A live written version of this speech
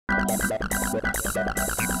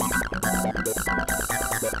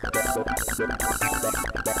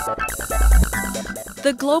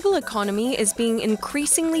The global economy is being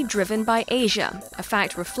increasingly driven by Asia, a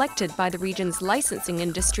fact reflected by the region's licensing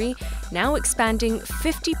industry, now expanding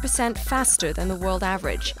 50% faster than the world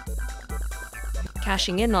average.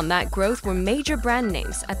 Cashing in on that growth were major brand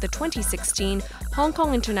names at the 2016 Hong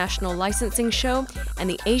Kong International Licensing Show and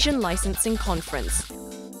the Asian Licensing Conference.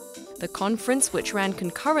 The conference, which ran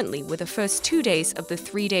concurrently with the first 2 days of the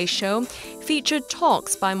 3-day show, featured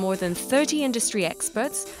talks by more than 30 industry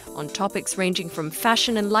experts on topics ranging from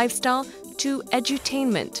fashion and lifestyle to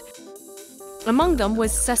edutainment. Among them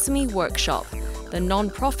was Sesame Workshop. The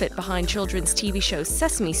non-profit behind children's TV show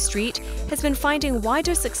Sesame Street has been finding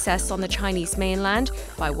wider success on the Chinese mainland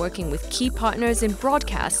by working with key partners in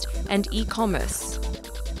broadcast and e-commerce.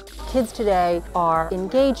 Kids today are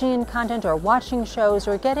engaging in content or watching shows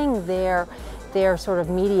or getting their sort of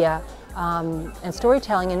media and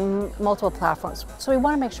storytelling in multiple platforms. So we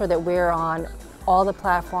want to make sure that we're on all the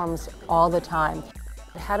platforms all the time.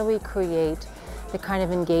 How do we create the kind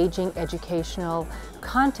of engaging educational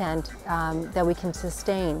content that we can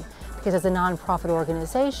sustain? Because as a nonprofit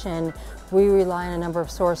organization, we rely on a number of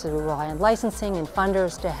sources. We rely on licensing and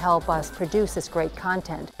funders to help us produce this great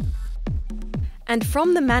content. And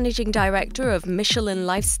from the managing director of Michelin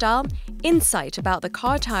Lifestyle, insight about the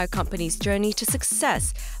car tire company's journey to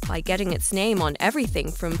success by getting its name on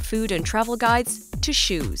everything from food and travel guides to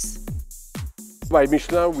shoes. By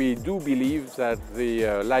Michelin, we do believe that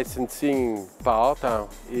the licensing part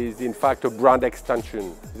is in fact a brand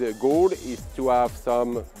extension. The goal is to have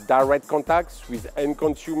some direct contacts with end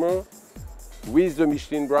consumer, with the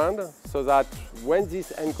Michelin brand, so that when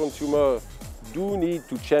this end consumer do need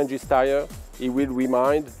to change his tire, he will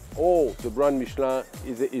remind, oh, the brand Michelin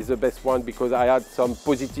is the best one because I had some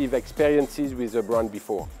positive experiences with the brand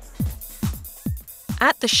before.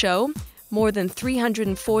 At the show, more than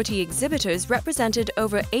 340 exhibitors represented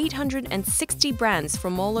over 860 brands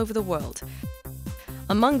from all over the world.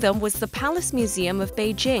 Among them was the Palace Museum of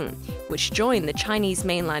Beijing, which joined the Chinese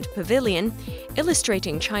mainland pavilion,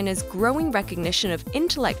 illustrating China's growing recognition of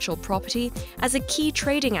intellectual property as a key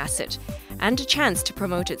trading asset and a chance to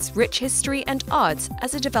promote its rich history and arts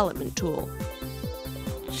as a development tool.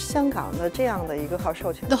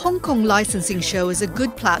 The Hong Kong Licensing Show is a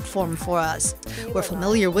good platform for us. We're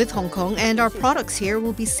familiar with Hong Kong, and our products here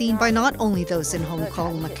will be seen by not only those in Hong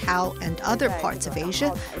Kong, Macau, and other parts of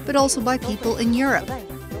Asia, but also by people in Europe.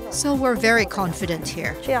 So we're very confident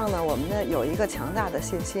here.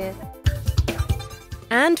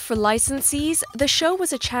 And for licensees, the show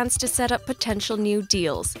was a chance to set up potential new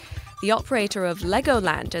deals. The operator of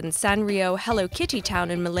Legoland and Sanrio Hello Kitty Town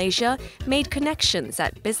in Malaysia made connections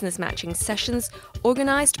at business matching sessions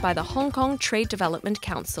organized by the Hong Kong Trade Development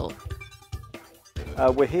Council.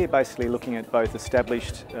 We're here basically looking at both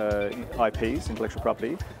established IPs, intellectual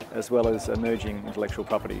property, as well as emerging intellectual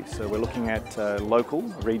property. So we're looking at local,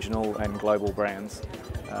 regional and global brands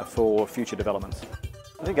for future developments.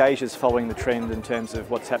 I think Asia is following the trend in terms of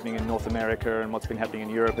what's happening in North America and what's been happening in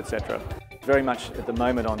Europe, etc. Very much at the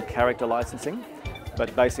moment on character licensing,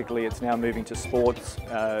 but basically it's now moving to sports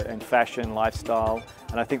and fashion, lifestyle,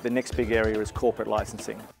 and I think the next big area is corporate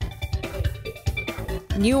licensing.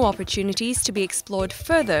 New opportunities to be explored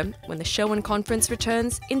further when the show and conference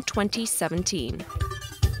returns in 2017.